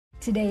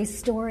Today's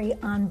story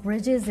on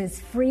Bridges is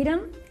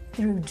freedom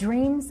through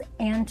dreams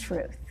and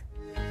truth.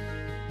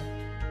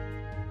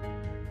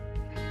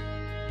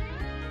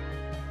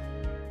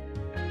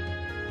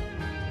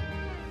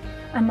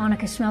 I'm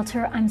Monica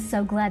Schmelter. I'm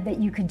so glad that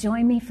you could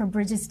join me for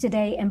Bridges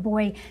today. And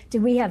boy, do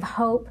we have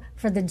hope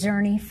for the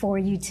journey for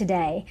you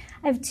today.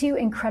 I have two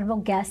incredible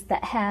guests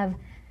that have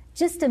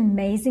just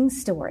amazing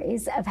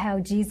stories of how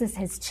Jesus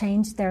has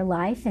changed their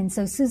life. And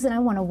so, Susan, I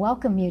want to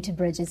welcome you to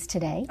Bridges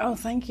today. Oh,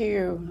 thank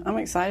you. I'm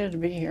excited to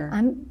be here.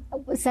 I'm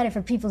excited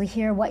for people to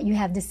hear what you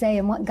have to say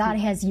and what God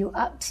has you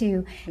up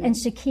to. And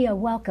Shakia,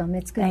 welcome.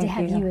 It's good to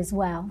have you as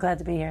well. Glad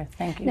to be here.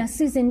 Thank you. Now,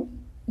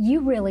 Susan,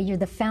 you're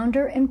the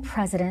founder and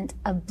president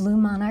of Blue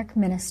Monarch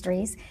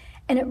Ministries.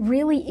 And it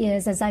really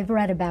is, as I've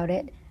read about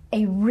it,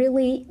 a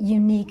really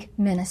unique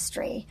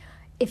ministry.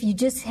 If you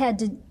just had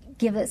to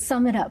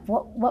sum it up,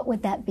 what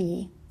would that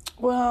be?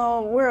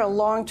 Well, we're a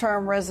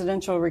long-term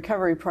residential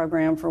recovery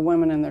program for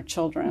women and their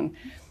children.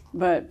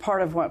 But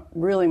part of what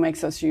really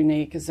makes us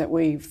unique is that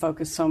we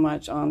focus so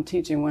much on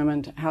teaching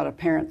women how to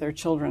parent their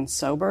children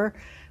sober.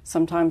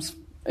 Sometimes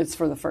it's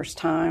for the first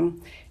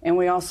time. And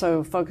we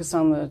also focus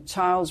on the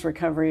child's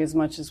recovery as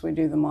much as we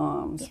do the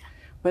mom's. Yeah.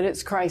 But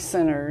it's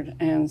Christ-centered,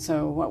 and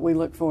so what we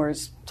look for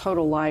is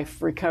total life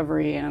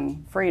recovery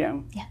and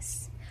freedom.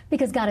 Yes.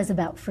 Because God is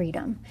about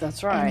freedom.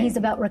 That's right. And He's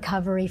about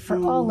recovery for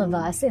all of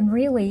us. And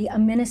really a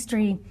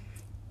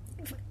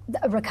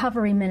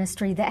recovery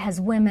ministry that has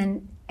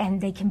women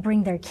and they can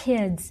bring their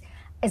kids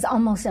is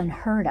almost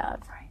unheard of.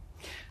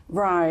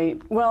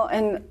 Right. Well,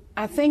 and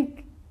I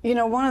think,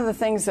 one of the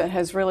things that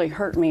has really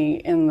hurt me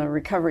in the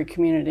recovery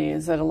community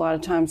is that a lot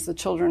of times the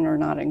children are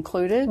not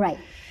included. Right.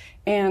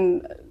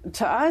 And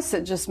to us,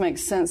 it just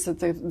makes sense that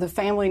the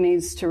family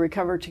needs to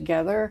recover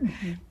together.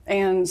 Mm-hmm.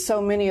 And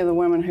so many of the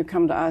women who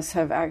come to us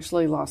have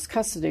actually lost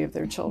custody of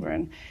their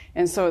children.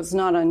 And so it's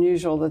not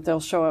unusual that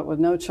they'll show up with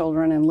no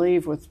children and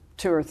leave with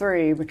 2 or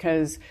 3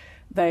 because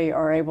they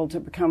are able to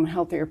become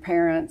healthier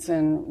parents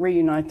and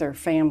reunite their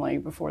family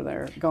before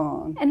they're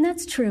gone. And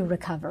that's true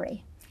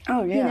recovery.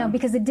 Oh, yeah.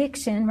 Because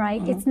addiction,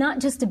 right, Mm-hmm. It's not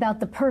just about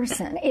the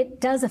person.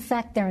 It does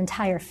affect their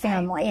entire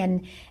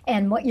family.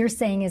 And what you're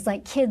saying is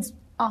like kids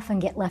often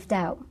get left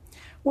out.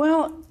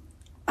 Well,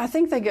 I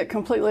think they get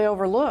completely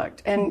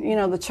overlooked. And,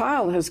 the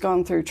child has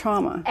gone through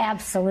trauma.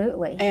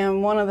 Absolutely.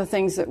 And one of the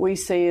things that we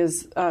see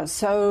is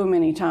so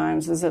many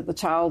times is that the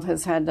child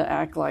has had to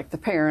act like the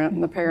parent,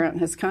 and the parent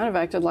has kind of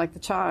acted like the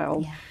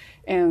child. Yeah.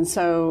 And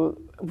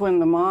so when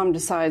the mom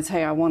decides,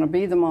 hey, I want to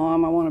be the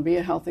mom, I want to be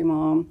a healthy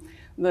mom,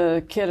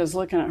 the kid is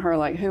looking at her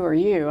like, who are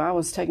you? I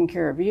was taking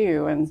care of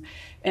you. And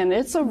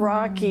it's a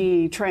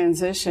rocky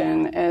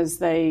transition as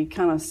they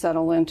kind of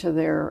settle into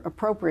their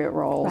appropriate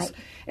roles. Right.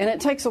 And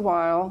it takes a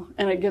while,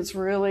 and it gets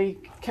really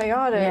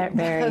chaotic,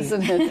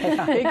 doesn't it?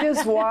 It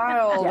gets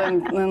wild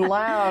and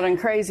loud and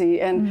crazy.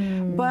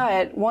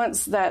 But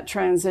once that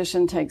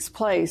transition takes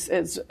place,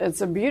 it's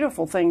a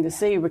beautiful thing to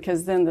see,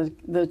 because then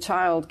the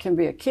child can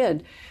be a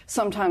kid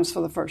sometimes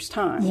for the first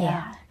time.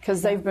 Yeah.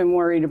 Because they've been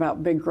worried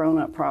about big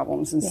grown-up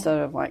problems instead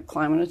of like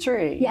climbing a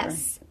tree.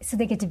 Yes. So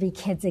they get to be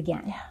kids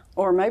again. Yeah.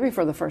 Or maybe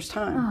for the first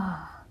time.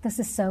 Oh, this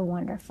is so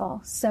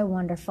wonderful. So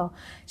wonderful.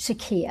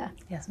 Shakia.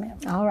 Yes, ma'am.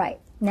 All right.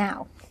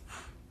 Now,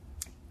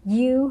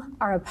 you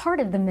are a part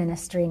of the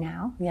ministry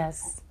now.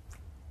 Yes.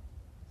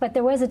 But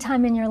there was a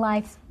time in your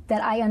life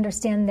that I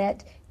understand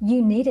that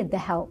you needed the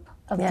help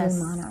of Yes,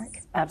 Blue Monarch.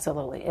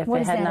 Absolutely. If What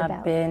it is had that not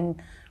about?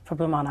 been for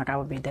Blue Monarch, I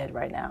would be dead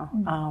right now.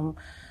 Mm-hmm.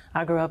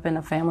 I grew up in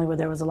a family where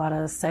there was a lot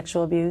of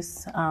sexual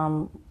abuse,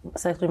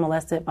 sexually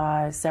molested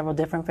by several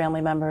different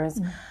family members.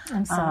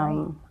 I'm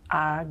sorry.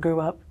 I grew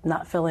up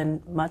not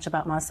feeling much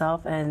about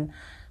myself and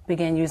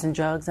began using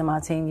drugs in my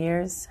teen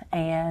years.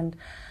 And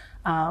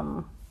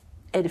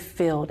it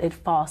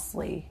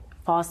falsely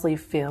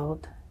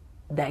filled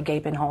that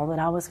gaping hole that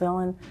I was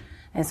feeling.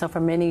 And so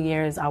for many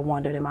years, I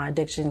wondered, and my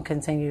addiction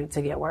continued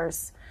to get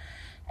worse.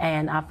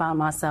 And I found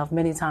myself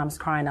many times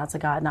crying out to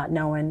God, not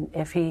knowing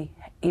if He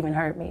even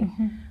heard me.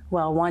 Mm-hmm.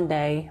 Well, one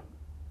day,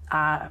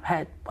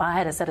 I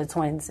had a set of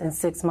twins, and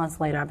 6 months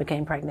later, I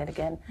became pregnant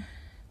again,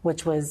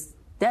 which was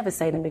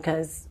devastating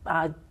because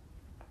I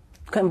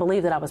couldn't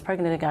believe that I was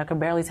pregnant again. I could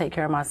barely take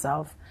care of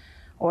myself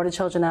or the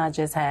children that I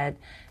just had,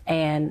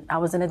 and I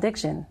was in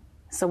addiction.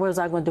 So what was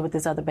I going to do with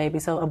this other baby?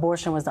 So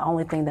abortion was the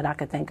only thing that I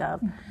could think of.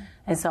 Mm-hmm.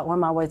 And so on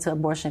my way to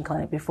abortion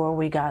clinic, before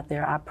we got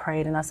there, I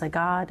prayed and I said,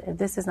 God, if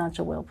this is not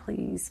your will,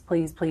 please,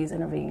 please, please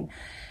intervene.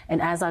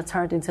 And as I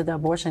turned into the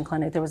abortion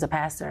clinic, there was a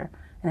pastor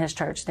in his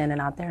church standing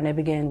out there, and they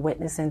began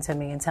witnessing to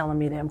me and telling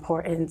me the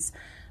importance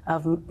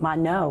of my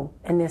no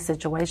in this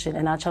situation.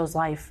 And I chose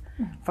life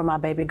for my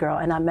baby girl.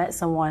 And I met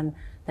someone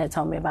that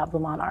told me about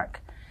Blue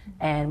Monarch.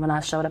 And when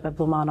I showed up at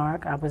Blue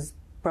Monarch, I was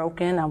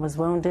broken, I was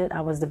wounded, I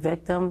was the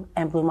victim,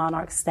 and Blue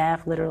Monarch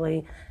staff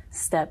literally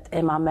stepped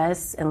in my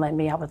mess and let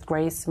me out with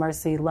grace,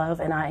 mercy, love,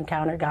 and I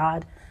encountered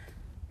God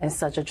in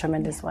such a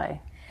tremendous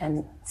way.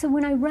 And so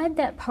when I read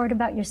that part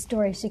about your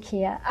story,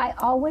 Shakia, I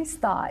always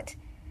thought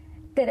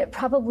that it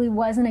probably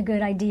wasn't a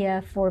good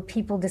idea for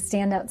people to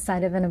stand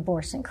outside of an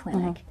abortion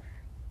clinic.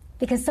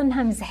 Because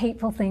sometimes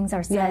hateful things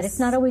are said. Yes. It's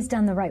not always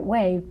done the right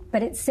way,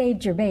 but it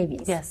saved your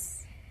babies.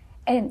 Yes.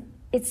 And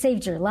it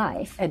saved your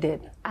life. It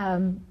did.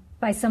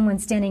 By someone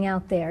standing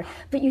out there.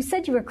 But you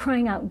said you were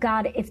crying out,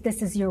 God, if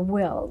this is your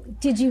will.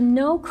 Did you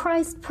know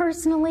Christ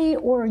personally,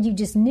 or you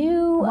just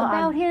knew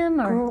about him?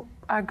 Or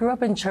I grew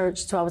up in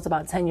church till I was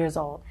about 10 years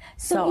old.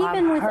 So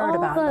even with all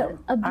the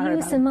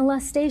abuse and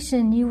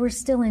molestation, you were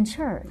still in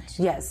church?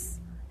 Yes.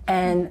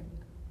 And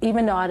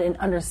even though I didn't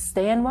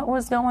understand what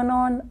was going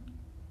on,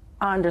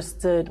 I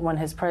understood when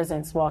his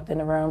presence walked in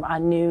the room. I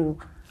knew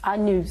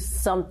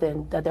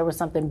something, that there was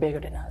something bigger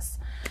than us.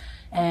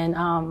 And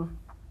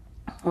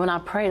when I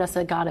prayed, I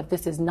said, God, if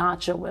this is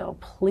not your will,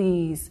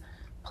 please,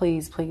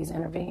 please, please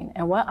intervene.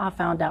 And what I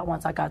found out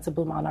once I got to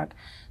Blue Monarch,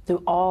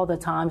 through all the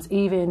times,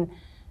 even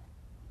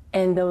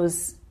in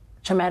those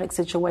traumatic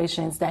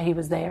situations, that he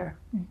was there.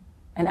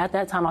 And at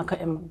that time, I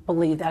couldn't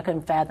believe that. I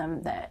couldn't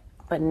fathom that.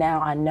 But now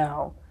I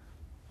know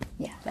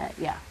that,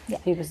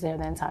 he was there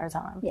the entire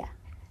time. Yeah.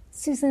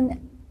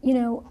 Susan, you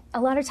know,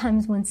 a lot of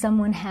times when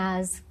someone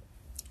has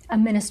a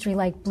ministry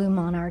like Blue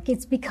Monarch,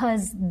 it's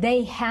because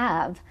they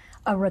have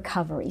a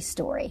recovery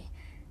story.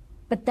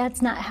 But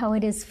that's not how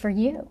it is for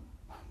you.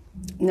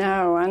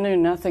 No, I knew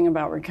nothing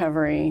about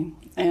recovery.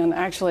 And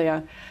actually,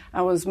 I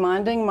was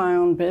minding my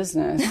own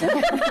business.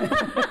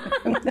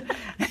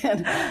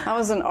 And I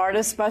was an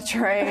artist by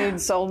trade,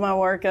 sold my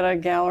work at a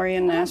gallery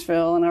in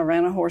Nashville, and I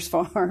ran a horse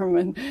farm.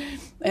 And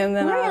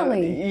then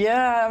Really?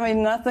 I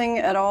mean, nothing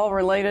at all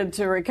related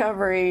to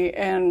recovery.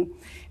 And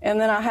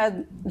then I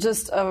had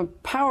just a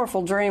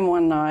powerful dream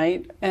one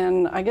night,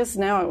 and I guess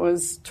now it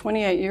was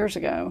 28 years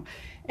ago.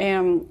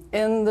 And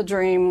in the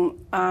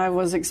dream, I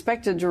was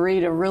expected to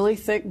read a really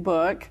thick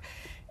book,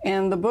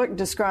 and the book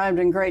described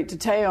in great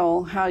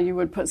detail how you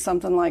would put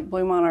something like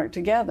Blue Monarch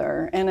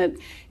together. And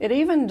it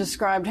even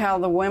described how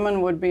the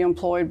women would be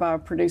employed by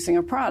producing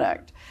a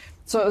product.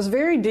 So it was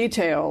very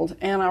detailed,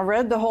 and I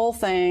read the whole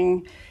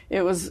thing.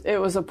 It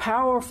was a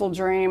powerful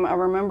dream. I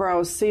remember I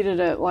was seated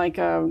at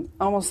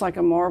almost like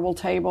a marble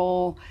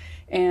table,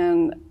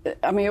 and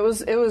I mean it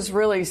was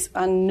really,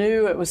 I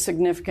knew it was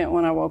significant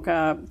when I woke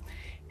up.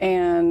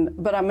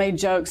 But I made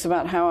jokes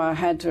about how I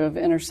had to have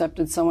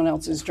intercepted someone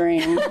else's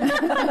dream.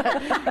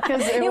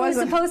 Because it was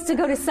supposed to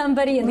go to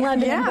somebody in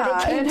London,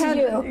 but it came to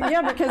you.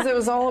 Yeah, because it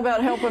was all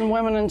about helping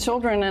women and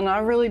children, and I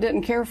really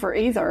didn't care for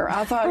either.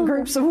 I thought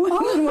groups of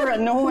women were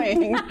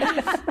annoying,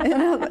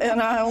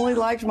 and I only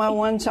liked my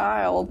one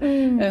child.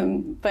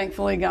 And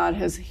thankfully, God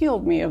has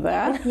healed me of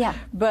that. Yeah.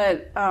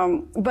 But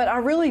I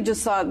really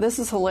just thought, this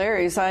is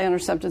hilarious. I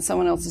intercepted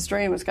someone else's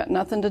dream. It's got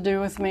nothing to do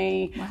with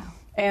me. Wow.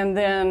 And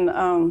then...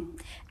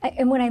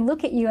 and when I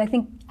look at you, I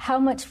think how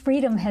much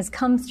freedom has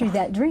come through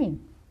that dream.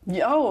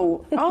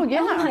 Oh, yeah.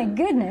 Oh my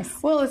goodness.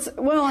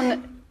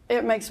 And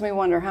it makes me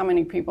wonder how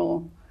many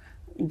people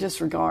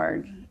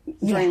disregard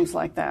dreams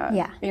like that.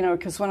 Yeah. You know,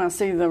 because when I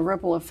see the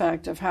ripple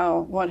effect of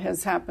what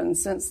has happened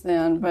since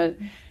then, but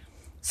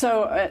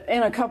so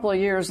in a couple of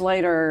years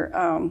later,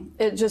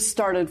 it just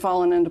started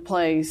falling into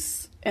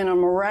place in a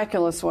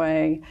miraculous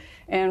way.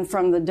 And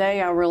from the day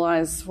I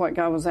realized what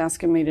God was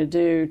asking me to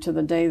do to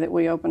the day that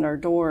we opened our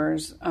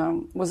doors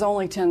was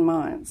only 10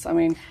 months. I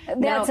mean,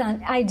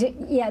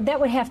 that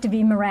would have to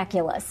be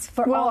miraculous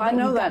for all. Well, I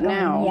know that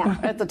now. Yeah.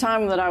 At the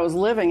time that I was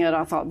living it,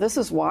 I thought, this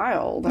is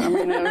wild. I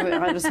mean,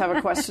 I just have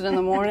a question in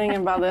the morning,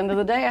 and by the end of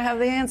the day, I have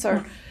the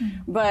answer.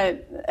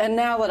 And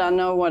now that I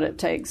know what it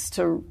takes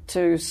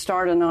to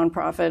start a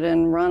nonprofit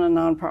and run a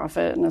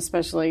nonprofit, and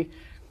especially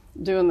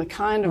doing the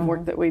kind of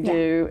work that we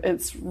do,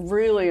 it's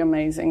really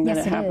amazing that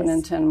it happened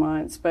in 10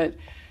 months. But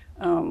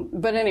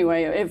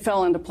anyway, it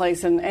fell into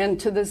place, and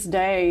to this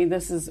day,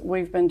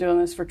 we've been doing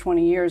this for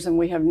 20 years, and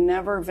we have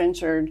never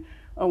ventured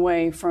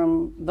away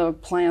from the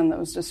plan that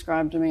was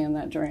described to me in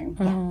that dream.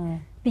 Yeah.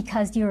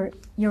 Because you're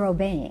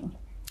obeying.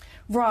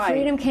 Right.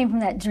 Freedom came from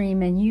that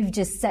dream, and you've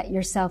just set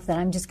yourself that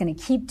I'm just going to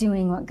keep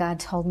doing what God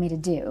told me to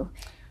do.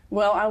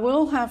 Well, I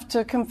will have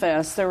to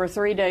confess, there were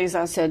 3 days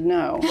I said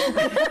no.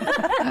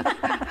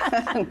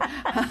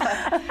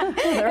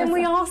 And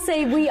we all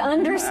say we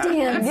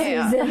understand,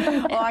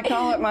 Susan. Well, I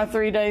call it my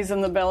 3 days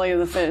in the belly of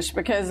the fish,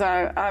 because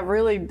I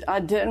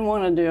didn't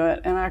want to do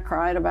it, and I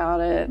cried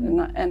about it,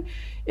 and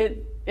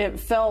it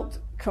felt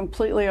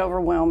completely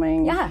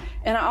overwhelming. Yeah.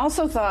 And I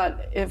also thought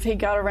if he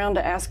got around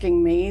to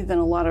asking me, then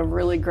a lot of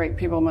really great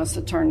people must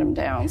have turned him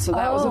down. So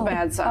that was a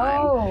bad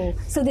sign. Oh,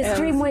 so this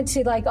dream went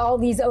to like all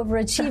these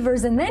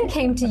overachievers and then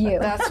came to you.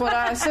 That's what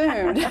I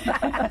assumed.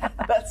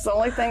 That's the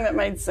only thing that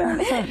made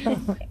sense.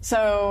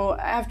 So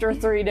after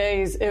 3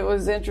 days, it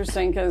was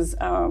interesting because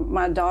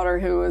my daughter,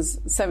 who was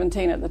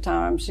 17 at the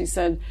time, she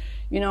said,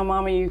 you know,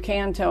 Mommy, you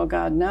can tell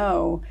God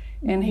no,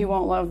 and he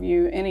won't love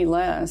you any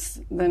less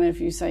than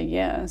if you say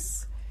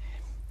yes.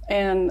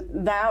 And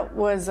that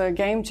was a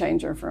game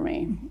changer for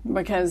me,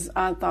 because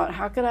I thought,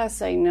 how could I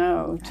say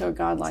no to a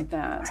God like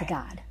that? To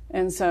God.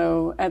 And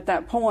so at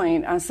that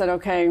point, I said,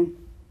 okay,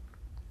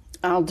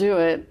 I'll do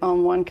it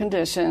on one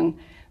condition,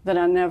 that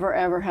I never,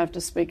 ever have to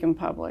speak in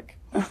public.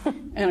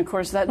 And, of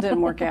course, that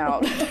didn't work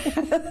out.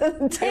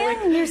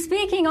 And you're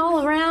speaking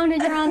all around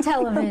and you're on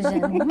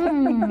television.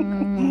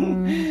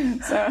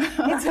 So,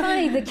 it's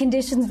funny, the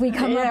conditions we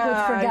come up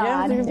with for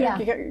God. You have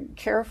to be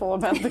careful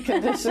about the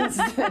conditions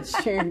that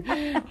you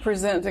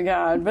present to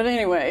God. But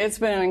anyway, it's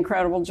been an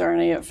incredible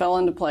journey. It fell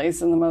into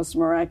place in the most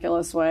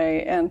miraculous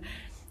way. And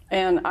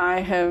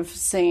I have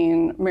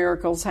seen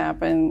miracles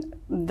happen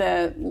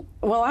that,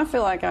 well, I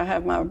feel like I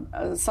have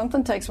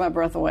something takes my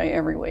breath away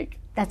every week.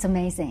 That's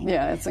amazing.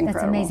 Yeah, it's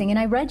incredible. That's amazing. And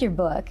I read your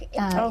book.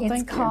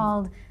 It's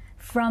called you.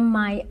 From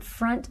My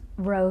Front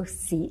Row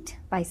Seat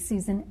by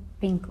Susan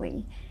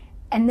Binkley.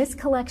 And this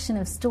collection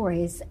of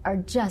stories are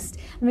just,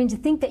 I mean, to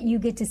think that you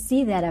get to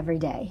see that every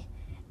day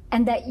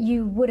and that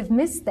you would have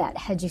missed that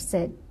had you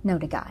said no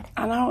to God.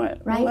 I know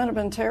it. Right? It would have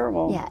been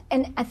terrible. Yeah.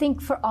 And I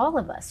think for all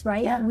of us,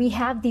 right? Yeah. We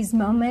have these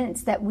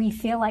moments that we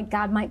feel like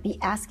God might be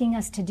asking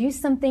us to do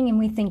something and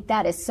we think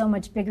that is so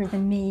much bigger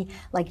than me,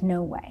 like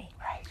no way.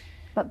 Right.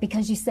 But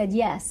because you said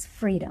yes,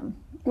 freedom.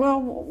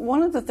 Well,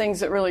 one of the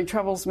things that really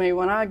troubles me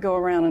when I go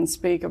around and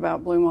speak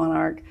about Blue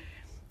Monarch,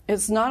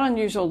 it's not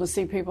unusual to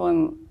see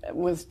people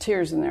with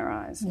tears in their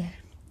eyes. Yeah.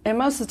 And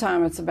most of the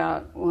time it's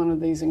about one of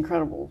these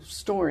incredible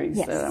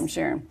stories that I'm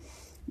sharing.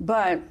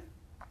 But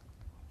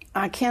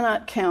I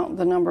cannot count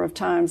the number of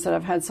times that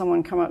I've had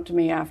someone come up to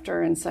me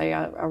after and say,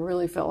 I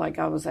really felt like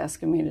God was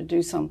asking me to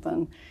do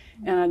something,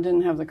 and I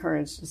didn't have the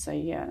courage to say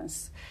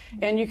yes.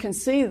 And you can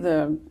see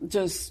the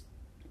just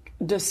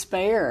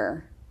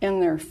despair in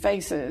their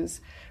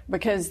faces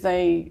because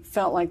they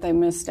felt like they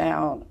missed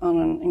out on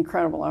an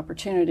incredible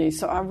opportunity.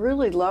 So I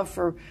really love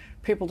for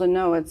people to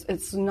know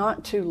it's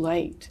not too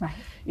late. Right.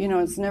 You know,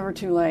 it's never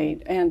too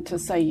late, and to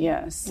say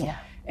yes. Yeah.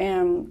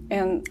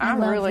 And I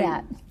love really,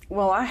 that.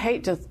 well, I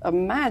hate to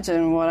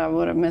imagine what I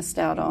would have missed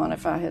out on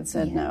if I had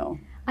said no.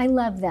 I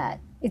love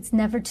that. It's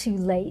never too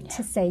late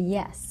to say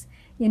yes.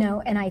 You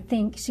know, and I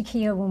think,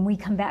 Shakia, when we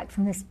come back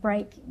from this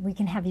break, we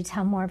can have you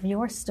tell more of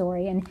your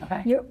story. And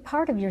your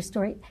part of your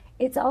story,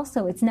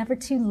 it's never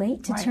too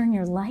late to turn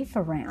your life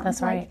around.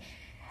 That's right.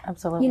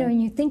 Absolutely. You know,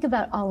 and you think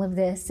about all of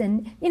this,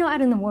 and, you know,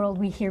 out in the world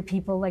we hear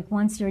people like,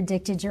 once you're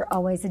addicted, you're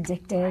always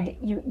addicted. Right.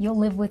 You'll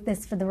live with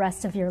this for the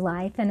rest of your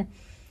life. And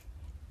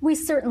we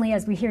certainly,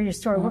 as we hear your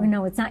story, we're going to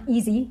know it's not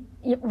easy,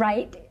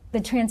 right?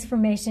 The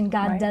transformation,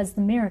 God does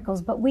the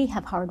miracles, but we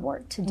have hard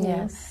work to do.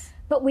 Yes.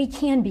 But we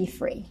can be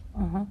free.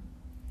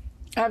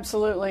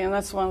 Absolutely, and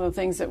that's one of the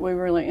things that we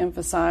really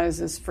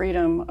emphasize is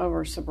freedom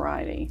over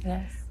sobriety.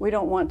 Yes. We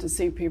don't want to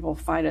see people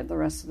fight it the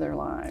rest of their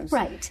lives.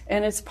 Right.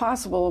 And it's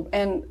possible,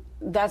 and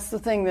that's the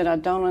thing that I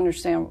don't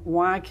understand.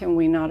 Why can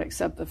we not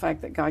accept the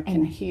fact that God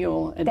can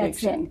heal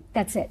addiction?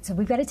 That's it. So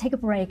we've got to take a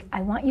break.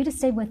 I want you to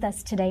stay with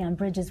us today on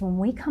Bridges. When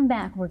we come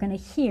back, we're going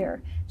to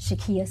hear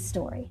Shakia's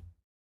story.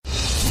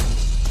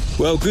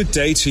 Well, good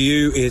day to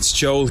you. It's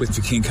Joel with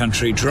For King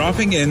Country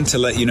dropping in to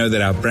let you know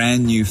that our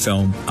brand new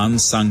film,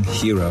 Unsung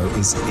Hero,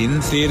 is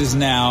in theaters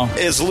now.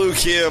 It's Luke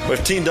here.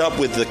 We've teamed up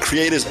with the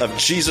creators of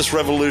Jesus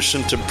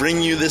Revolution to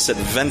bring you this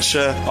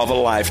adventure of a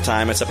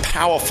lifetime. It's a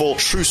powerful,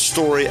 true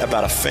story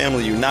about a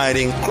family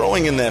uniting,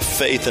 growing in their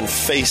faith, and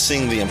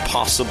facing the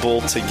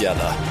impossible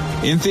together.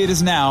 In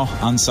theaters now,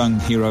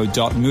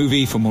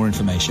 unsunghero.movie for more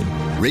information.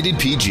 Rated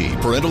PG.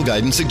 Parental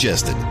guidance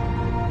suggested.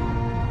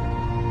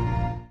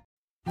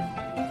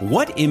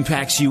 What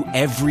impacts you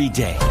every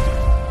day?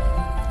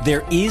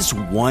 There is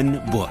one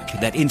book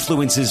that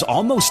influences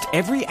almost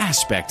every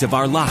aspect of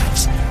our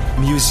lives.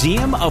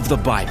 Museum of the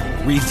Bible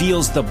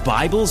reveals the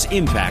Bible's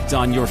impact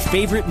on your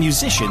favorite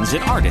musicians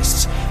and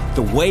artists,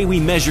 the way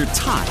we measure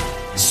time,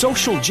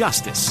 social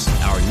justice,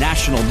 our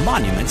national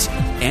monuments,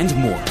 and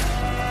more.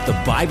 The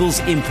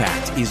Bible's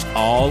impact is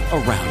all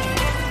around you.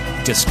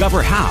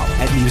 Discover how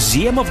at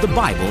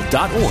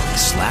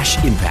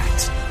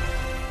museumofthebible.org/impact.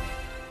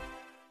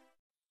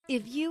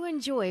 If you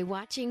enjoy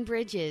watching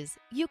Bridges,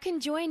 you can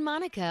join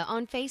Monica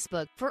on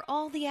Facebook for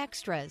all the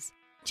extras.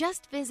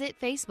 Just visit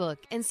Facebook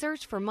and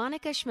search for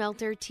Monica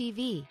Schmelter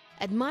TV.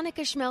 At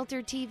Monica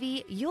Schmelter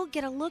TV, you'll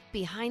get a look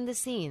behind the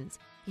scenes.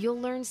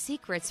 You'll learn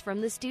secrets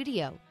from the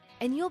studio,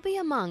 and you'll be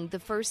among the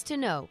first to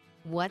know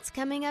what's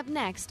coming up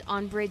next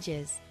on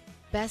Bridges.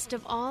 Best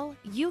of all,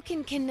 you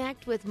can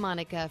connect with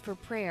Monica for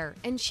prayer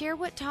and share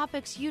what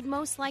topics you'd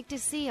most like to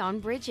see on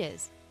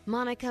Bridges.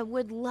 Monica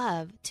would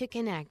love to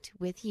connect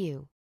with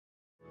you.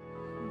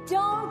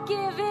 Don't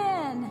give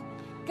in.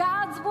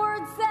 God's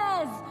word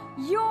says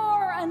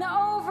you're an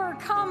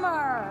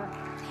overcomer.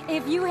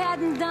 If you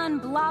hadn't done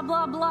blah,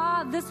 blah,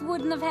 blah, this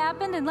wouldn't have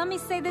happened. And let me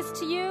say this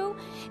to you.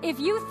 If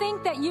you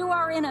think that you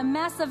are in a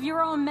mess of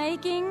your own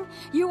making,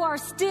 you are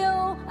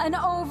still an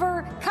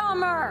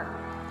overcomer.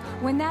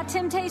 When that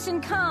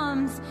temptation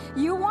comes,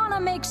 you want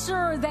to make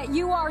sure that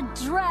you are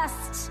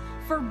dressed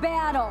for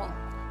battle.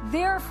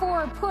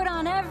 Therefore, put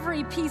on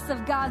every piece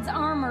of God's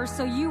armor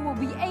so you will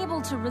be able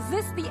to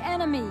resist the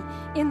enemy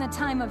in the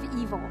time of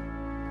evil.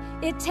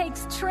 It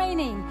takes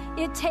training.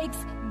 It takes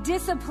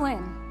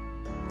discipline.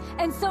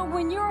 And so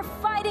when you're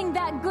fighting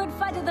that good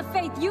fight of the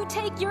faith, you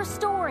take your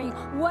story,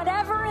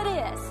 whatever it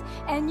is,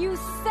 and you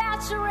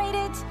saturate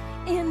it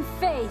in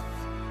faith.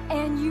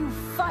 and you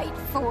fight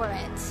for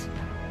it.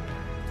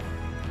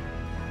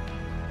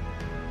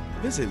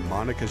 Visit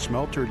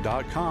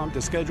monicaschmelter.com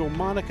to schedule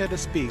Monica to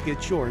speak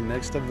at your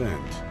next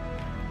event.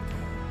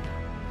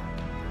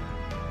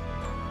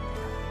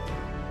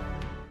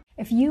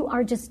 If you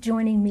are just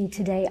joining me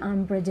today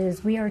on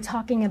Bridges, we are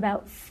talking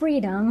about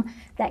freedom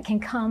that can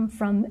come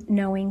from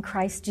knowing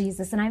Christ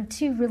Jesus. And I have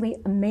two really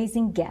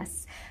amazing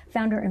guests,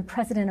 founder and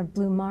president of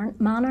Blue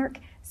Monarch,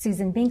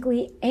 Susan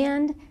Binkley,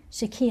 and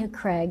Shakia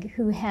Craig,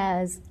 who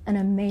has an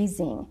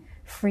amazing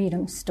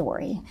freedom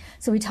story.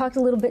 So we talked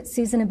a little bit,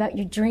 Susan, about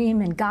your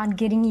dream and God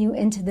getting you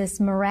into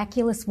this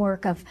miraculous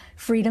work of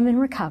freedom and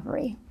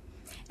recovery.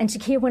 And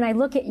Shakia, when I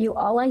look at you,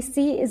 all I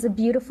see is a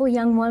beautiful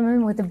young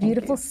woman with a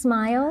beautiful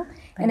smile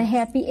and a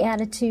happy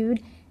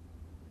attitude.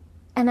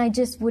 And I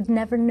just would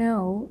never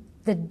know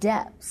the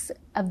depths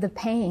of the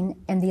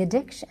pain and the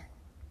addiction.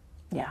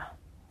 Yeah.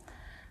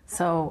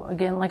 So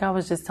again, like I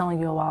was just telling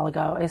you a while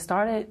ago,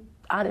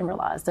 I didn't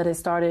realize that it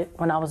started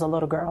when I was a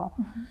little girl.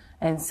 Mm-hmm.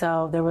 And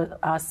so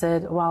I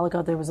said a while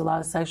ago, there was a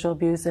lot of sexual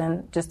abuse.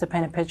 And just to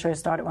paint a picture, it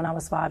started when I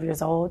was 5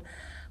 years old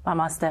by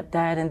my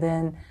stepdad. And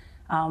then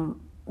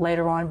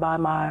later on by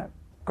my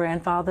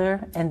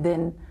grandfather, and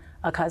then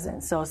a cousin.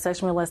 So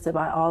sexually molested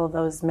by all of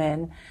those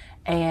men.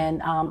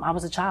 And I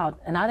was a child,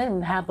 and I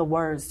didn't have the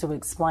words to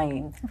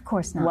explain, of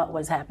course not, what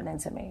was happening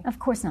to me. Of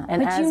course not.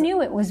 And but you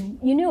knew it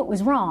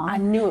was wrong. I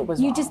knew it was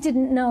wrong. You just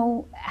didn't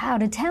know how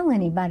to tell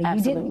anybody.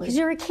 Absolutely. You didn't, because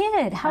you're a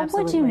kid. How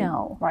Absolutely. would you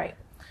know? Right.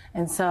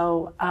 And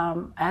so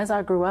as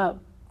I grew up,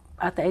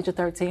 at the age of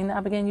 13, I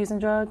began using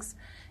drugs,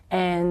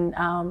 and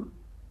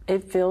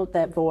it filled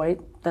that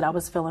void that I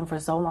was feeling for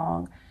so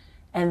long.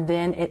 And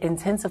then it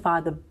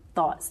intensified the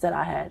thoughts that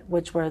I had,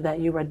 which were that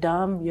you were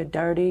dumb, you're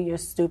dirty, you're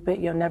stupid,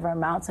 you'll never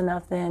amount to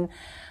nothing,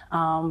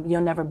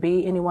 you'll never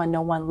be anyone,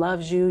 no one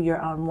loves you,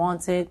 you're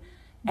unwanted.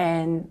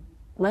 And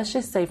let's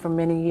just say for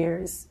many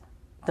years,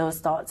 those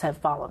thoughts have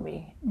followed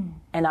me,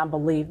 and I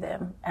believed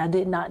them. I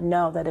did not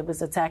know that it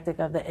was a tactic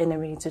of the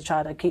enemy to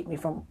try to keep me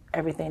from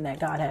everything that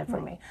God had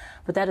for me.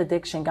 But that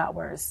addiction got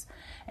worse.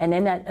 And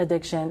in that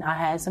addiction, I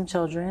had some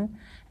children,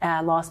 and I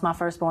lost my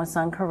firstborn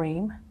son,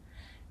 Kareem.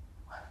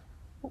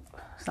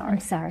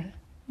 I'm sorry.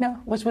 No,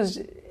 which was...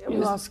 You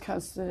lost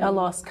custody. I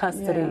lost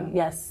custody,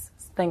 yes.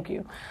 Thank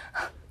you.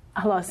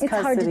 I lost custody.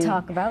 It's hard to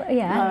talk about,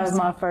 yeah. Of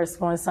my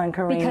firstborn son,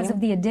 Kareem. Because of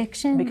the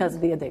addiction? Because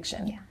of the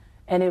addiction. Yeah.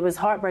 And it was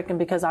heartbreaking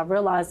because I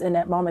realized in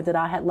that moment that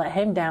I had let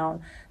him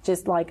down,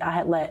 just like I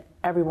had let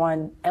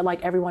everyone in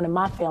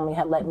my family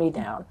had let me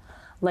down.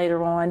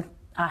 Later on,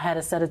 I had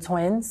a set of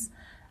twins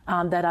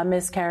that I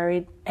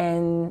miscarried,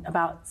 and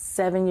about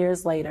 7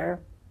 years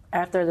later,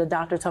 after the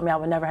doctor told me I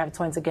would never have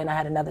twins again, I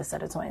had another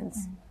set of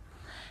twins.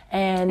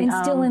 And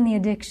still in the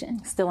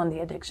addiction. Still in the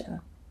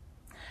addiction.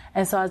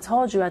 And so I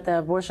told you at the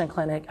abortion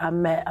clinic, I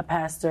met a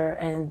pastor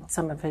and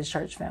some of his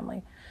church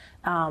family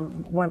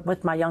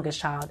with my youngest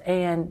child.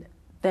 And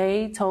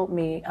they told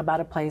me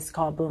about a place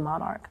called Blue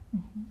Monarch.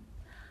 Mm-hmm.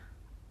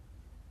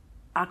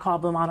 I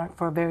called Blue Monarch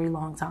for a very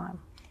long time.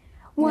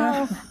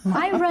 Well,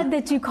 I read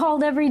that you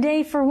called every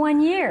day for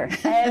 1 year.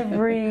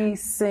 Every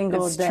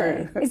single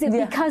day. True. Is it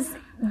because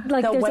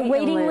there's a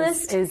waiting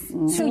list?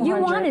 So you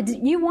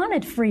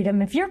wanted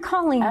freedom. If you're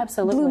calling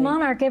Blue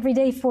Monarch every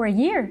day for a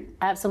year.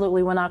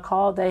 Absolutely. When I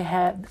called, they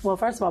had,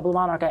 first of all, Blue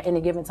Monarch at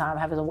any given time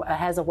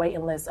has a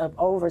waiting list of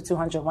over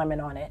 200 women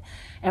on it.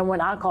 And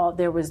when I called,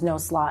 there was no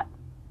slot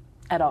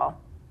at all.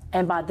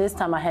 And by this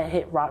time, I had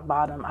hit rock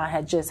bottom. I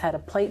had just had a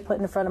plate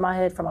put in front of my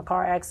head from a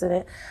car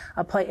accident,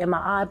 a plate in my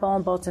eye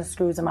bone, bolts and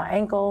screws in my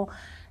ankle,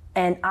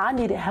 and I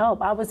needed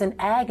help. I was in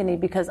agony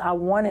because I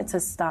wanted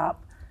to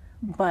stop,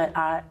 but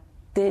I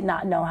did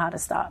not know how to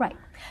stop. Right.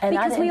 And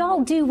because we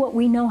all do what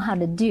we know how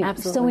to do.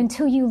 Absolutely. So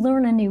until you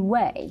learn a new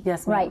way,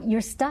 yes, ma'am. Right,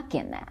 you're stuck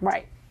in that.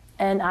 Right.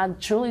 And I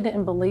truly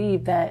didn't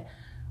believe that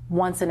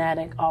once an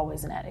addict,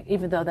 always an addict,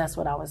 even though that's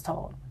what I was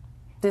told.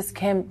 This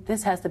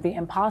has to be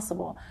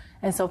impossible.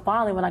 And so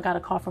finally, when I got a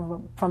call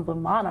from Blue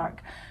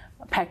Monarch,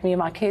 packed me and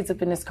my kids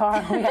up in this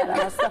car. We had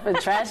our stuff in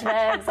trash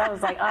bags. I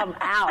was like, I'm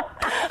out.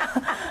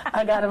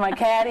 I got in my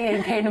caddy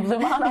and came to Blue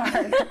Monarch.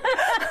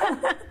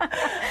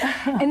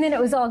 And then it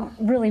was all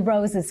really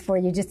roses for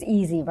you, just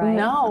easy, right?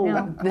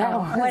 No. That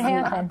was what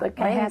happened? Not the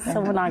case.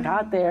 So when I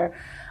got there,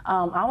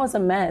 I was a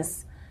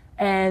mess.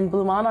 And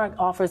Blue Monarch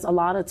offers a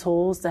lot of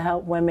tools to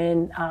help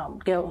women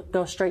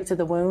go straight to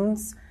the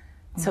wounds,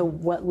 to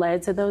what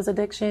led to those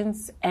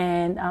addictions.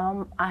 And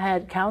I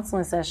had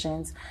counseling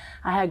sessions.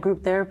 I had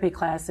group therapy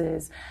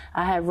classes.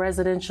 I had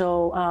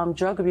residential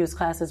drug abuse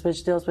classes,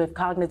 which deals with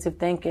cognitive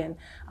thinking,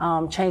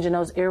 changing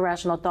those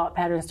irrational thought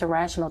patterns to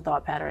rational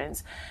thought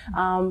patterns.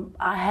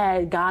 I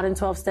had God in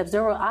 12 Steps.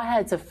 I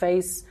had to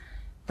face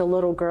the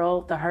little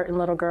girl, the hurting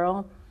little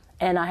girl,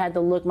 and I had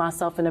to look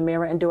myself in the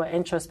mirror and do an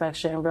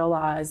introspection and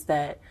realize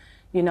that,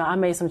 I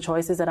made some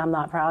choices that I'm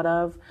not proud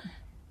of.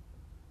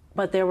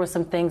 But there were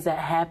some things that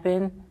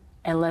happened,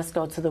 and let's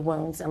go to the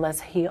wounds and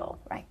let's heal.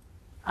 Right.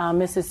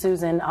 Mrs.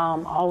 Susan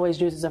always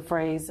uses a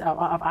phrase,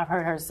 I've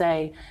heard her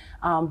say,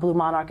 Blue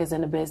Monarch is in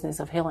the business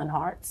of healing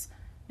hearts.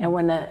 And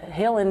when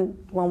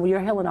you're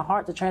healing a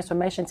heart, the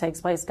transformation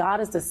takes place. God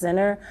is the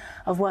center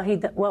of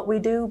what we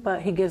do,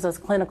 but he gives us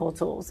clinical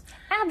tools.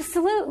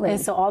 Absolutely.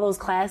 And so all those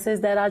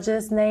classes that I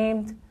just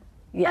named,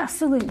 yeah.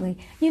 Absolutely.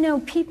 You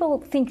know,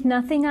 people think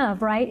nothing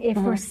of, right? If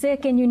we're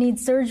sick and you need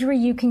surgery,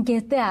 you can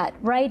get that,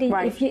 right?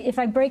 If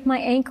I break my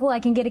ankle,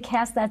 I can get a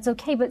cast, that's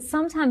okay. But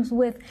sometimes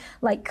with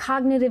like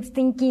cognitive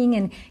thinking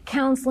and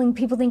counseling,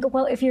 people think,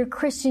 well, if you're a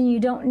Christian, you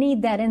don't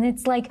need that. And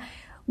it's like,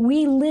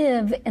 we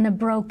live in a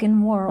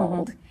broken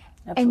world.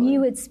 And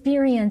you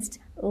experienced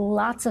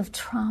lots of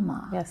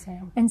trauma. Yes,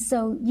 ma'am. And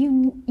so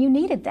you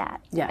needed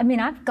that. Yeah. I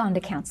mean, I've gone to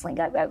counseling.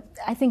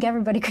 I think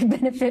everybody could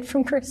benefit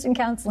from Christian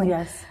counseling.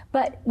 Yes.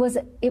 But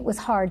it was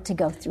hard to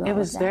go through all of that. It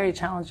was very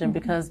challenging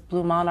because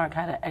Blue Monarch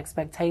had an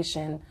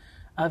expectation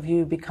of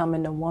you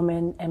becoming the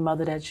woman and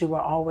mother that you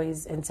were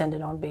always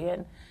intended on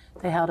being.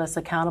 They held us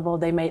accountable.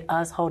 They made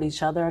us hold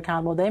each other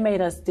accountable. They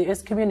made us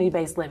it's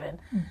community-based living.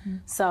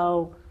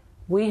 So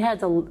we had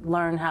to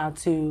learn how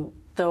to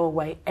throw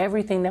away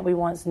everything that we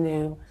once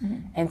knew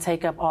and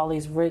take up all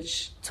these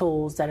rich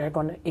tools that are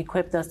going to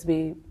equip us to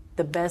be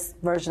the best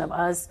version of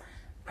us,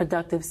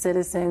 productive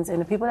citizens, and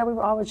the people that we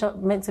were always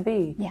meant to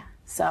be. Yeah.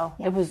 So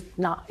it was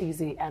not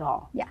easy at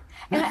all. Yeah.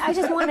 And I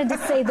just wanted to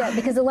say that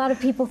because a lot of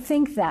people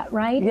think that,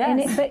 right?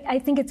 Yes. But I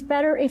think it's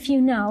better if you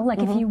know, like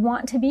if you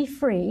want to be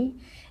free,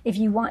 if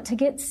you want to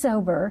get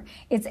sober,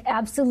 it's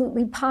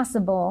absolutely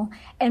possible.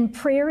 And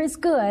prayer is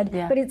good,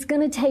 but it's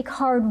going to take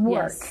hard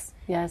work.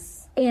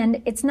 Yes.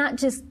 And it's not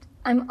just,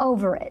 I'm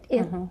over it.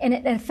 And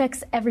it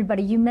affects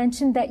everybody. You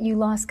mentioned that you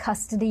lost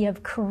custody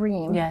of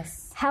Kareem.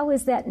 Yes. How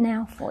is that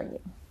now for you?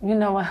 You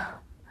know what?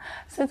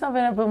 Since I've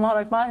been at Blue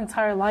Monarch, my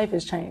entire life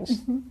has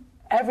changed.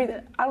 I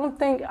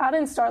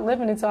didn't start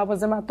living until I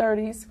was in my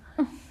 30s.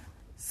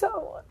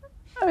 So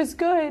it was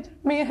good.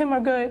 Me and him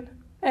are good.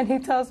 And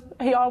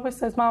he always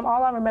says, Mom,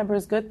 all I remember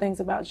is good things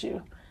about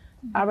you.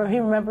 He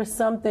remembers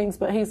some things,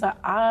 but he's like,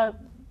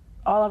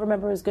 all I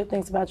remember is good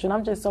things about you, and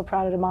I'm just so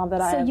proud of the mom that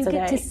I am today. So you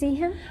get to see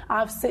him?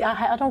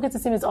 I don't get to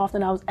see him as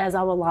often as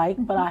I would like,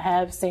 but I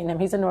have seen him.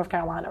 He's in North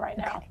Carolina right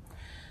now.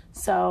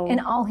 So. And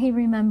all he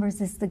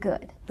remembers is the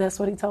good. That's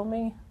what he told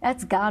me.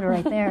 That's God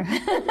right there.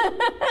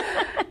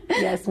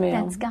 Yes,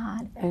 ma'am. That's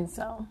God.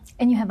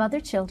 And you have other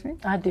children?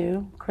 I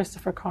do.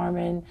 Christopher,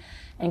 Carmen,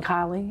 and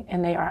Kylie,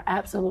 and they are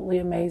absolutely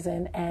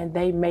amazing, and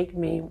they make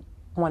me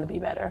want to be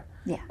better.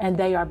 Yeah. And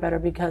they are better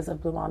because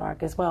of Blue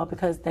Monarch as well,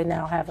 because they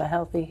now have a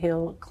healthy,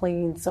 healed,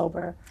 clean,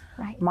 sober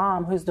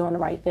mom who's doing the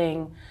right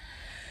thing.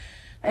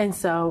 And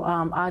so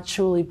I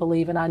truly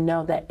believe, and I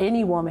know that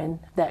any woman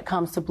that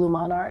comes to Blue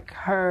Monarch,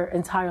 her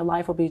entire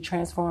life will be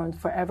transformed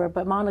forever.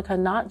 But Monica,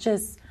 not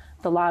just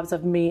the lives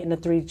of me and the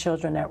 3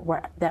 children that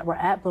were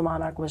at Blue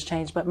Monarch was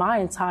changed, but my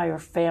entire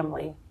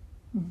family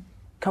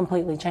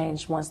completely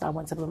changed once I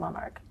went to Blue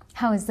Monarch.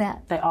 How is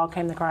that? They all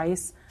came to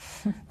Christ.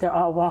 They're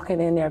all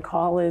walking in their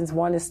callings.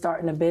 One is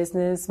starting a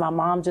business. My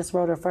mom just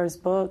wrote her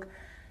first book.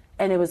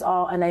 And it was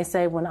all, and they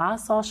say, when I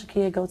saw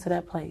Shakia go to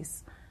that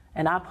place,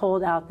 and I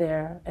pulled out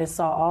there and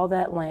saw all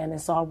that land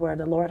and saw where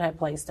the Lord had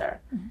placed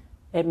her,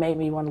 it made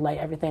me want to lay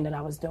everything that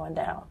I was doing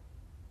down.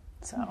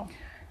 So.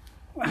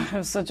 I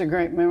have such a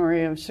great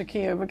memory of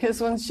Shakia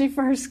because when she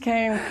first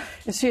came,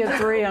 she had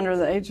 3 under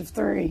the age of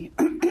 3.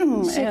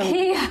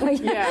 Shakia,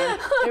 yeah,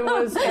 it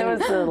was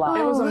a lot.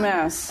 It was a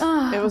mess.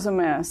 It was a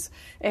mess,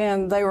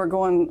 and they were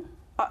going,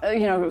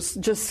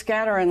 just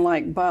scattering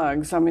like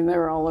bugs. I mean, they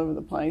were all over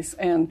the place.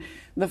 And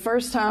the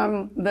first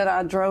time that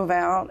I drove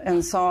out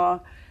and saw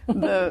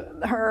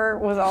her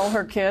with all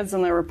her kids,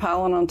 and they were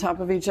piling on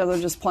top of each other,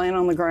 just playing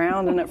on the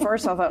ground. And at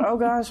first I thought, oh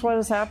gosh, what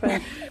has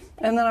happened?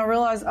 And then I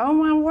realized, oh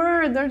my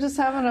word, they're just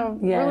having a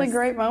really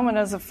great moment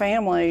as a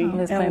family.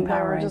 And they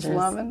were just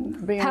loving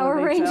being Power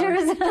with each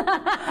Rangers.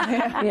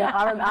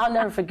 other. I'll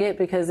never forget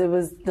because it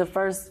was the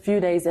first few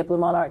days at Blue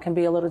Monarch can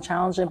be a little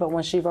challenging, but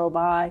when she rode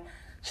by,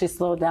 she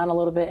slowed down a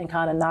little bit and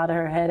kind of nodded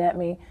her head at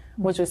me,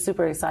 which was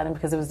super exciting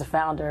because it was the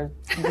founder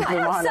of Blue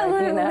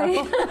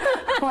Monarch,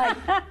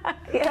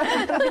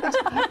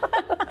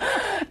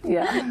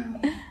 yeah.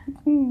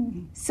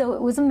 So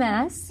it was a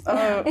mess.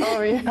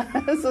 Oh yeah,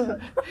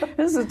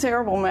 this is a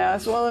terrible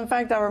mess. Well, in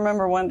fact, I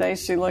remember one day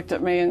she looked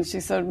at me and she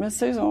said, Miss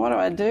Susan, what do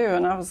I do?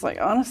 And I was like,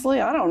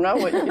 honestly, I don't know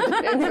what you do.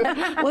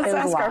 Let's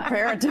ask our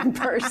parenting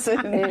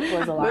person. It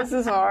was a lot. This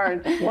is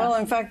hard. Yes. Well,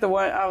 in fact,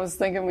 I was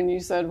thinking when you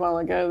said a while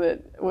ago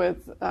that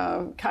with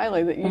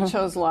Kylie that you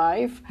chose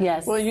life.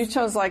 Yes. Well, you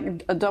chose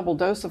like a double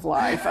dose of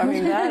life. I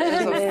mean, that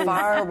is a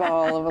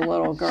fireball of a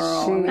little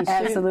girl. She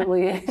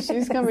absolutely is.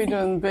 She's going to be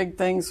doing big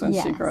things when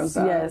she grows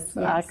up. Yes,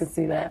 I could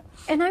see that.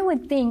 And I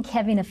would think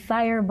having a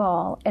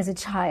fireball as a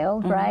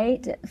child,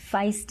 right?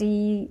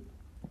 Feisty,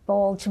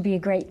 bold, to be a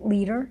great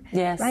leader.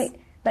 Yes. Right?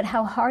 But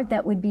how hard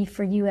that would be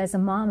for you as a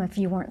mom if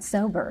you weren't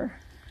sober.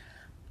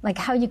 Like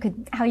how you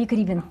could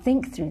even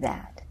think through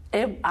that.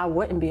 I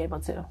wouldn't be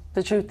able to.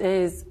 The truth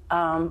is,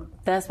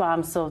 that's why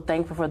I'm so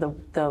thankful for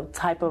the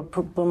type of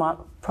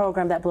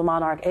program that Blue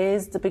Monarch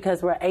is,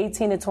 because we're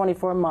 18 to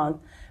 24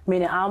 months,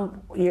 meaning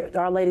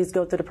our ladies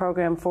go through the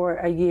program for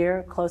a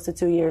year, close to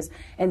 2 years,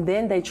 and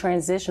then they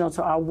transition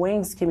to our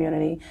Wings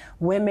community,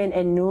 Women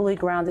in Newly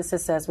Grounded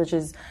Success, which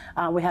is,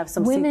 we have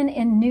some... Women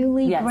in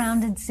Newly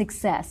Grounded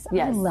Success.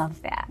 Yes. I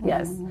love that.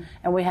 Yes.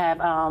 And we have...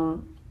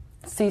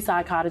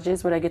 seaside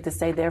cottages where they get to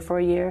stay there for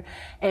a year.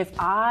 If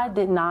I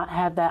did not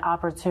have that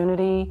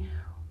opportunity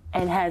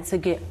and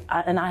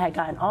had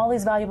gotten all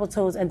these valuable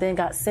tools and then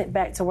got sent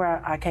back to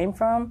where I came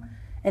from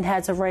and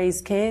had to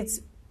raise kids,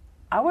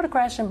 I would have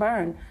crashed and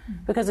burned.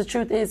 Because the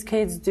truth is,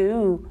 kids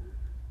do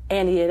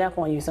ante it up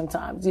on you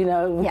sometimes. You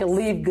know, we can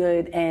leave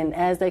good, and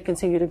as they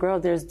continue to grow,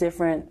 there's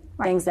different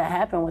things that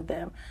happen with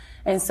them.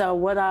 And so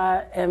what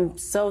I am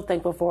so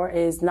thankful for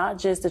is not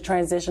just the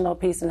transitional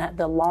piece and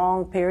the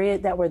long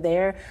period that we're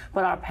there,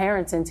 but our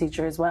parenting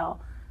teacher as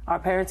well. Our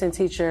parenting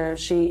teacher,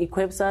 she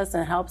equips us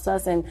and helps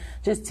us and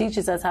just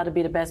teaches us how to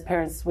be the best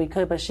parents we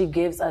could, but she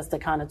gives us the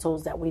kind of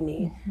tools that we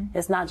need.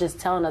 It's not just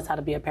telling us how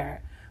to be a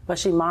parent, but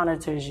she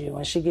monitors you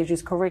and she gives you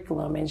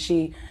curriculum and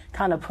she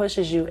kind of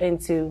pushes you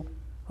into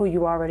who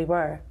you already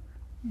were.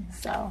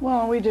 So.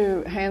 Well, we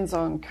do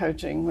hands-on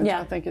coaching, which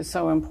I think is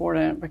so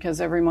important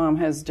because every mom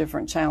has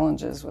different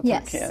challenges with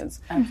their kids.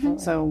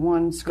 Absolutely. So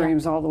one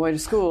screams all the way to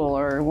school,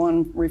 or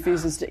one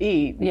refuses to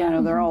eat. You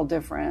know, they're all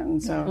different.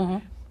 And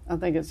so I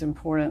think it's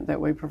important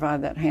that we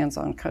provide that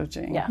hands-on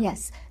coaching.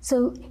 Yes.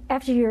 So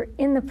after you're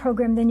in the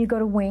program, then you go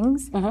to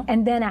Wings,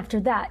 and then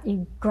after that,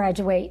 you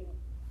graduate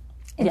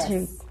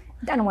into,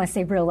 I don't want to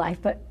say real life,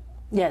 but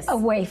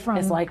away from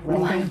it's like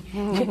real life.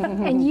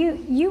 And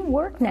you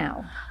work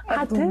now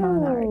at Blue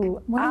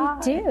Monarch.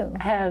 What do you do?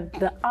 I have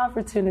the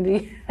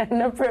opportunity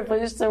and the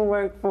privilege to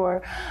work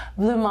for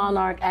Blue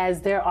Monarch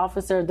as their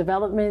Officer of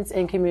Development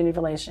and Community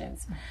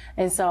Relations.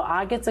 And so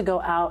I get to go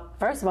out,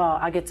 first of all,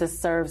 I get to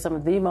serve some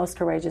of the most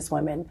courageous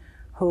women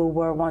who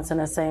were once in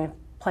the same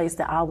place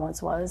that I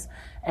once was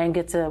and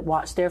get to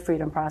watch their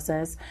freedom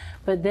process.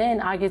 But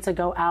then I get to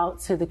go out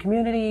to the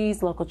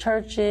communities, local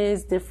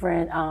churches,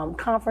 different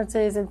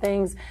conferences and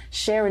things,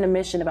 sharing a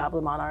mission about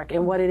Blue Monarch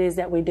and what it is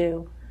that we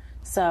do.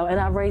 So, and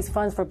I've raised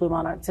funds for Blue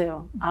Monarch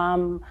too.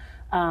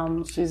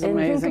 She's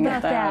amazing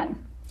at that.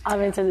 I'm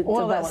into the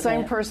that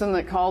same person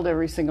that called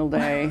every single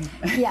day.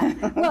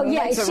 Well,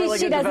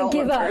 she doesn't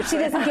give up. She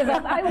doesn't give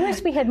up. I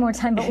wish we had more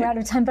time, but we're out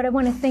of time. But I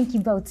want to thank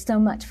you both so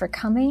much for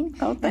coming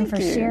and for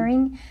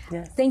sharing.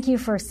 Thank you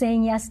for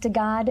saying yes to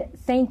God.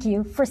 Thank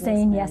you for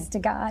saying yes to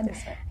God.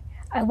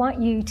 I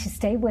want you to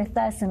stay with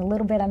us. In a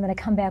little bit, I'm going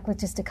to come back with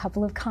just a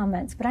couple of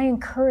comments. But I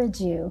encourage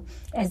you,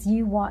 as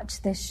you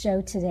watch this show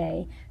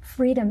today,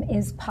 freedom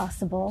is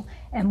possible.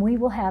 And we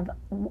will have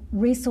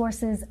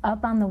resources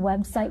up on the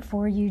website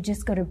for you.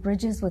 Just go to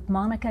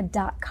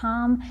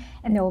bridgeswithmonica.com,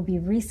 and there will be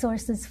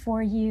resources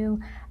for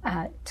you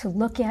to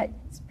look at,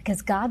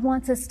 because God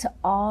wants us to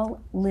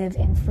all live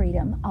in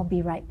freedom. I'll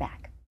be right back.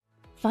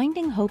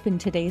 Finding hope in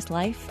today's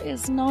life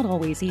is not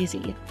always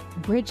easy.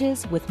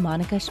 Bridges with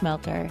Monica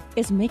Schmelter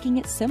is making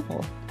it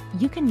simple.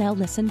 You can now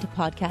listen to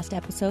podcast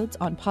episodes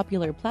on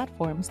popular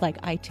platforms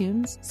like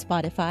iTunes,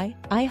 Spotify,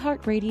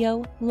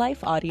 iHeartRadio,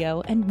 Life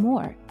Audio, and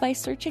more by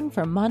searching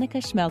for Monica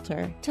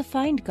Schmelter to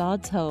find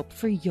God's hope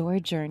for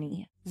your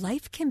journey.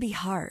 Life can be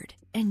hard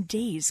and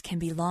days can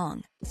be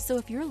long. So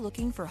if you're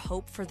looking for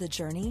hope for the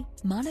journey,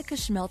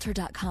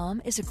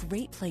 MonicaSchmelter.com is a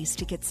great place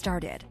to get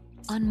started.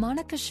 On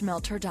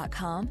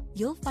MonicaSchmelter.com,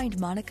 you'll find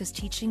Monica's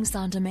teachings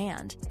on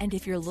demand. And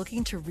if you're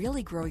looking to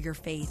really grow your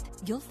faith,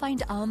 you'll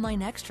find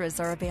online extras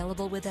are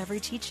available with every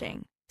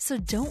teaching. So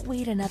don't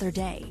wait another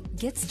day.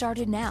 Get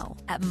started now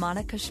at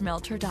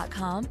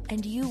MonicaSchmelter.com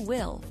and you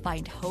will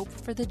find hope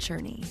for the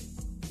journey.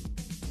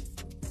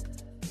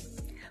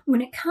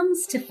 When it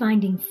comes to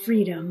finding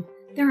freedom,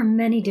 there are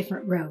many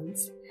different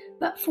roads.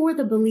 But for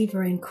the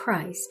believer in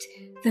Christ,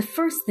 the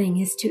first thing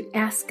is to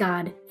ask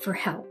God for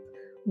help.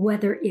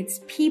 Whether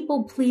it's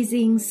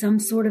people-pleasing, some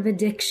sort of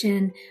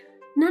addiction,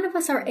 none of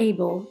us are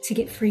able to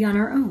get free on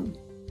our own.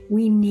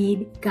 We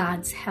need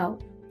God's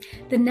help.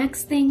 The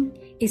next thing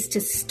is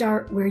to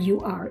start where you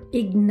are.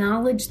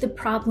 Acknowledge the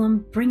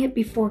problem, bring it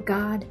before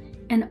God,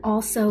 and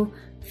also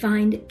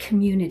find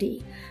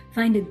community.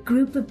 Find a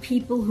group of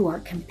people who are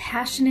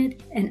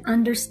compassionate and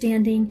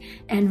understanding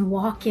and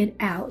walk it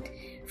out.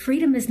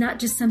 Freedom is not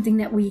just something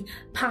that we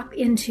pop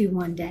into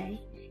one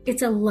day.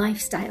 It's a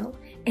lifestyle.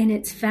 And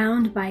it's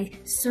found by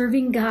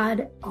serving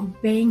God,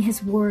 obeying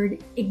His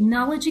word,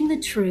 acknowledging the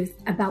truth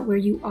about where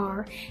you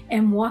are,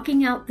 and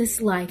walking out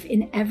this life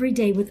in every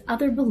day with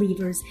other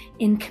believers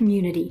in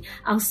community.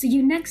 I'll see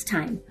you next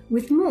time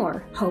with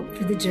more Hope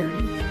for the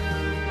Journey.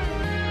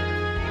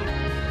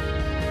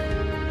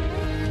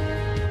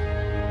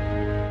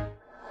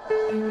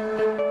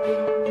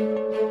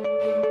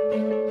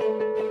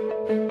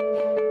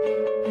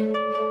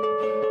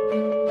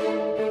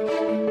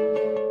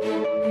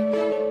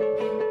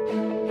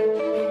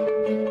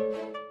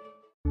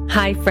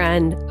 Hi,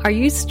 friend. Are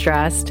you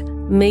stressed?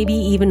 Maybe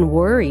even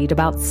worried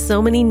about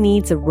so many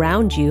needs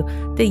around you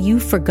that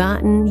you've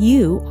forgotten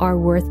you are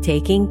worth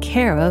taking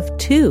care of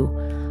too.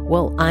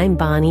 Well, I'm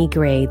Bonnie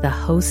Gray, the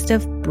host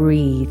of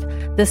Breathe,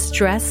 the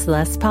Stress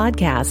Less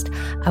podcast.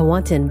 I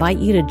want to invite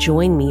you to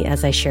join me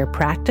as I share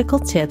practical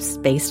tips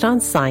based on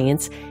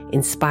science,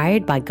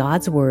 inspired by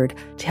God's Word,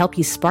 to help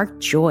you spark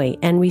joy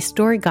and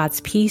restore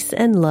God's peace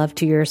and love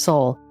to your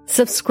soul.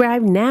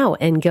 Subscribe now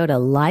and go to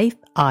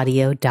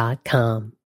lifeaudio.com.